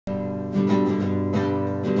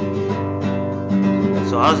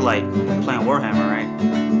So I was like playing Warhammer, right?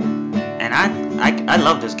 And I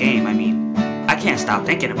love this game. I mean, I can't stop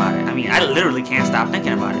thinking about it. I mean, I literally can't stop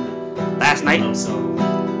thinking about it. Last night, and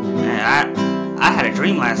I had a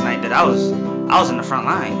dream last night that I was in the front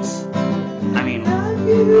lines. I mean,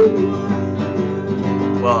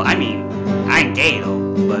 well, I mean, I ain't gay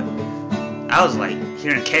though, but I was like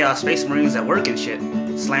hearing Chaos Space Marines at work and shit,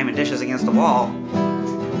 slamming dishes against the wall,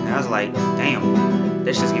 and I was like, damn,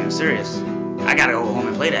 this shit's getting serious. I gotta go home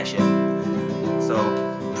and play that shit. So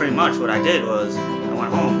pretty much what I did was I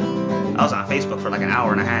went home. I was on Facebook for like an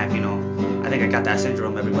hour and a half, you know. I think I got that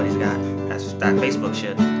syndrome everybody's got. That's that Facebook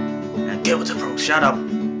shit. And get with the bro, shut up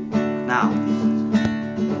now.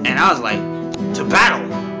 And I was like, to battle.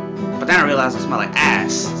 But then I realized I smell like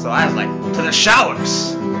ass. So I was like, to the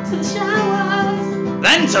showers. To the showers.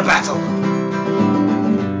 Then to battle.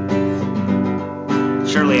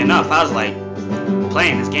 Surely enough, I was like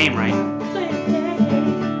playing this game, right?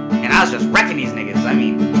 And I was just wrecking these niggas. I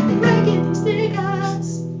mean, wrecking these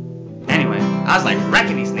niggas. Anyway, I was like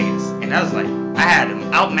wrecking these niggas. And I was like, I had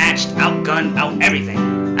them outmatched, outgunned, out everything.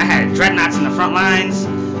 I had dreadnoughts in the front lines,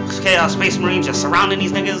 Chaos Space Marines just surrounding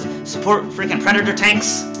these niggas, support freaking Predator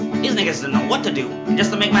tanks. These niggas didn't know what to do. And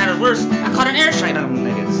just to make matters worse, I caught an airstrike on them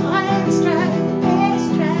niggas.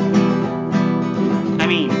 I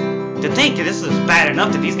mean, to think that this is bad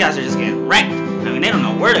enough that these guys are just getting wrecked. I mean, they don't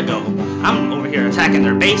know where to go. I'm over here attacking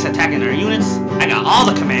their base, attacking their units. I got all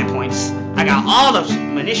the command points. I got all the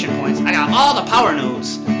munition points. I got all the power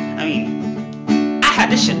nodes. I mean, I had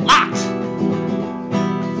this shit locked.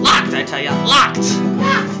 Locked, I tell ya. Locked.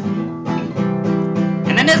 Locked.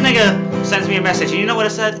 And then this nigga sends me a message. And you know what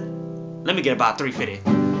it said? Let me get about 350.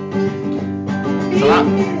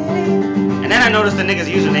 And then I noticed the nigga's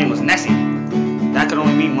username was Nessie. That could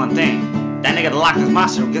only mean one thing. That nigga locked his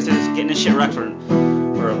monster because he's getting his shit wrecked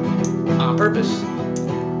on purpose.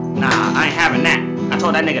 Nah, I ain't having that. I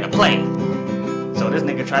told that nigga to play. So this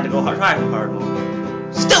nigga tried to go hard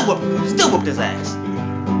mode. Still whooped his ass.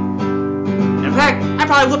 In fact, I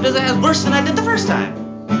probably whooped his ass worse than I did the first time.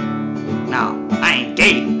 Now, I ain't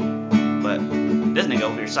gay, but this nigga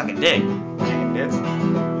over here sucking dick.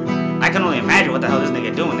 I can only imagine what the hell this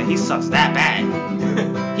nigga doing that he sucks that bad.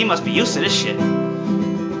 He must be used to this shit.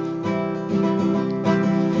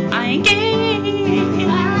 I ain't gay.